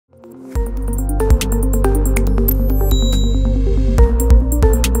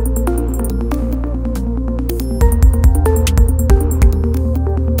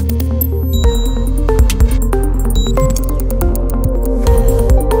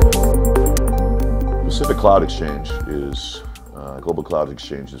Pacific Cloud Xchange is Global Cloud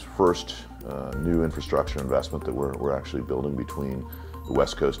Exchange's first new infrastructure investment that we're actually building between the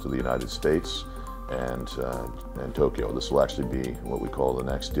west coast of the United States and Tokyo. This will actually be what we call the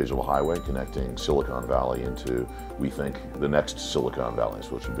next digital highway connecting Silicon Valley into, we think, the next Silicon Valleys,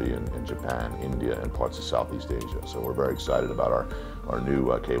 which will be in Japan, India, and parts of Southeast Asia. So we're very excited about our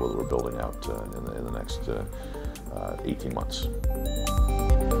new cable that we're building out in the next 18 months.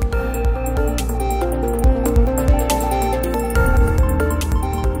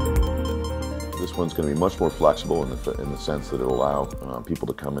 This one's going to be much more flexible in the sense that it'll allow people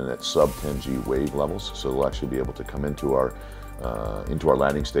to come in at sub-10G wave levels. So they'll actually be able to come into our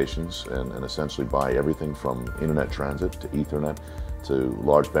landing stations and essentially buy everything from internet transit to Ethernet to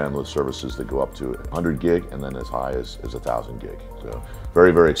large bandwidth services that go up to 100 gig and then as high as 1,000 gig. So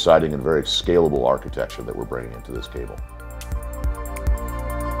very, very exciting and very scalable architecture that we're bringing into this cable.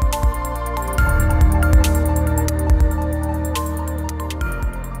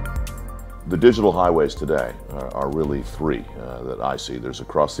 The digital highways today are really three that I see. There's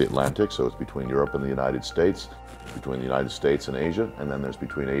across the Atlantic, so it's between Europe and the United States, between the United States and Asia, and then there's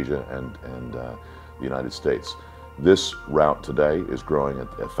between Asia and the United States. This route today is growing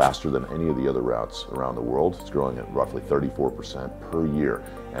at faster than any of the other routes around the world. It's growing at roughly 34% per year,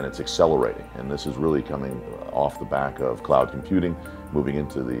 and it's accelerating. And this is really coming off the back of cloud computing, moving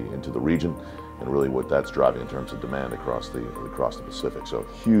into the region, and really what that's driving in terms of demand across the Pacific. So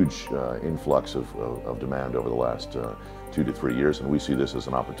huge influx of demand over the last 2 to 3 years, and we see this as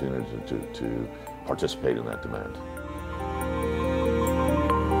an opportunity to participate in that demand.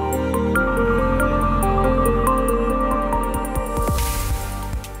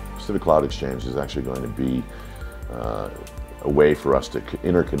 Pacific Cloud Xchange is actually going to be a way for us to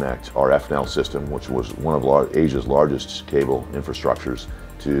interconnect our FNL system, which was one of Asia's largest cable infrastructures,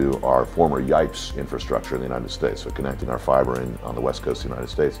 to our former YIPES infrastructure in the United States. So connecting our fiber on the west coast of the United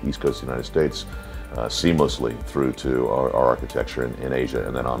States, east coast of the United States, seamlessly through to our architecture in Asia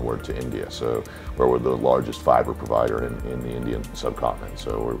and then onward to India. So where we're the largest fiber provider in the Indian subcontinent.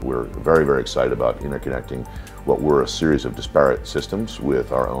 So we're very, very excited about interconnecting what were a series of disparate systems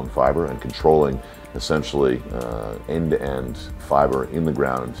with our own fiber and controlling essentially end-to-end fiber in the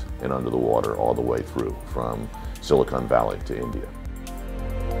ground and under the water all the way through from Silicon Valley to India.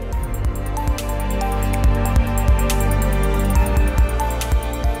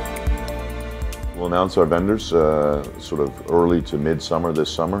 We'll announce our vendors sort of early to mid-summer this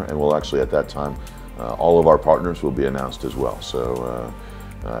summer, and we'll actually at that time, all of our partners will be announced as well. So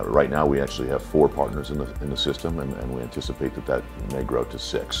right now we actually have 4 partners in the system, and we anticipate that may grow to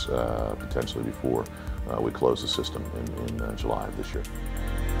 6 potentially before we close the system in July of this year.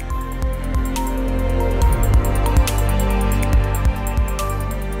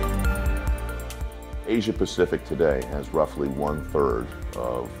 Asia Pacific today has roughly 1/3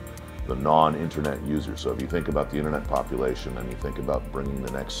 of the non-internet users. So if you think about the internet population and you think about bringing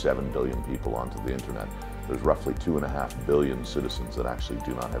the next 7 billion people onto the internet, there's roughly 2.5 billion citizens that actually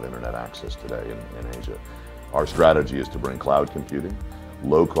do not have internet access today in Asia. Our strategy is to bring cloud computing,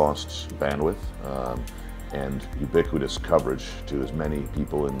 low-cost bandwidth, and ubiquitous coverage to as many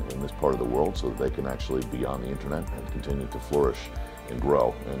people in this part of the world so that they can actually be on the internet and continue to flourish and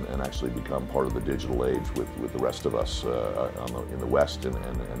grow and actually become part of the digital age with the rest of us in the West and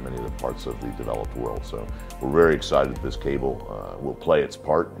many of the parts of the developed world. So we're very excited that this cable will play its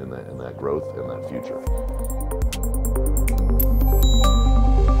part in that growth and that future.